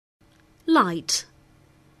Light.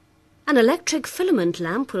 An electric filament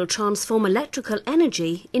lamp will transform electrical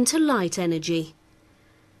energy into light energy.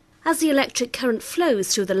 As the electric current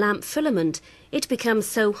flows through the lamp filament, it becomes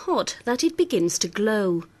so hot that it begins to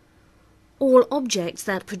glow. All objects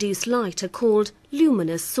that produce light are called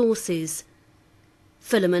luminous sources.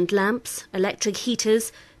 Filament lamps, electric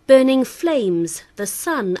heaters, burning flames, the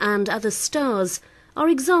sun and other stars are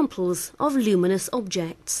examples of luminous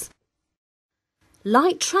objects.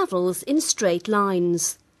 Light travels in straight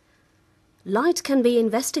lines. Light can be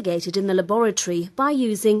investigated in the laboratory by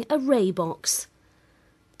using a ray box.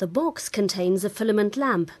 The box contains a filament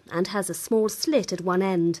lamp and has a small slit at one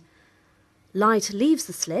end. Light leaves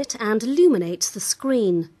the slit and illuminates the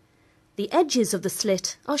screen. The edges of the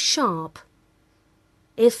slit are sharp.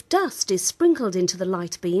 If dust is sprinkled into the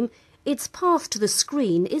light beam, its path to the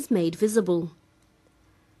screen is made visible.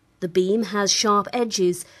 The beam has sharp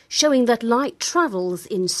edges, showing that light travels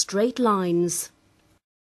in straight lines.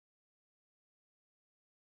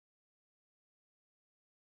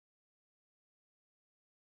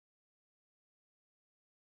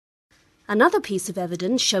 Another piece of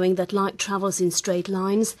evidence showing that light travels in straight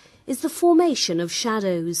lines is the formation of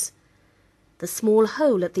shadows. The small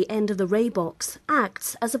hole at the end of the ray box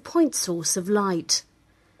acts as a point source of light.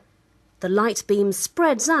 The light beam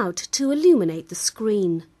spreads out to illuminate the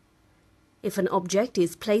screen. If an object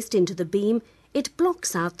is placed into the beam, it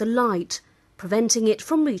blocks out the light, preventing it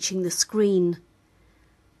from reaching the screen.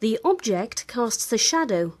 The object casts a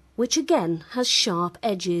shadow, which again has sharp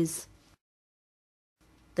edges.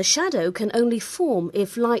 The shadow can only form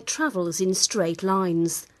if light travels in straight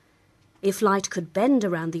lines. If light could bend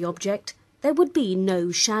around the object, there would be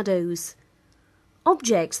no shadows.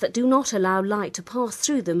 Objects that do not allow light to pass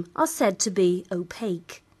through them are said to be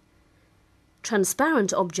opaque.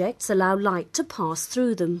 Transparent objects allow light to pass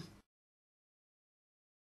through them.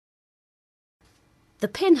 The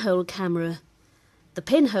pinhole camera. The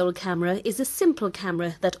pinhole camera is a simple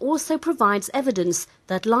camera that also provides evidence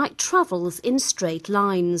that light travels in straight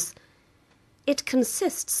lines. It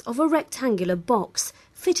consists of a rectangular box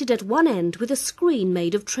fitted at one end with a screen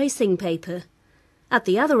made of tracing paper. At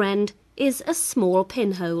the other end is a small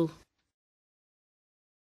pinhole.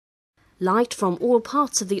 Light from all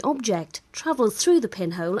parts of the object travels through the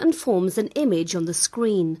pinhole and forms an image on the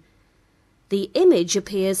screen. The image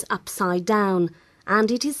appears upside down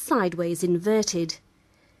and it is sideways inverted.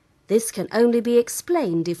 This can only be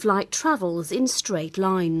explained if light travels in straight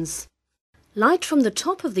lines. Light from the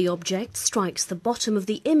top of the object strikes the bottom of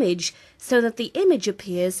the image so that the image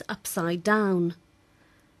appears upside down.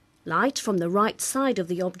 Light from the right side of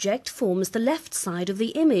the object forms the left side of the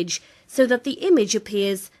image so that the image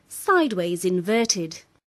appears sideways inverted.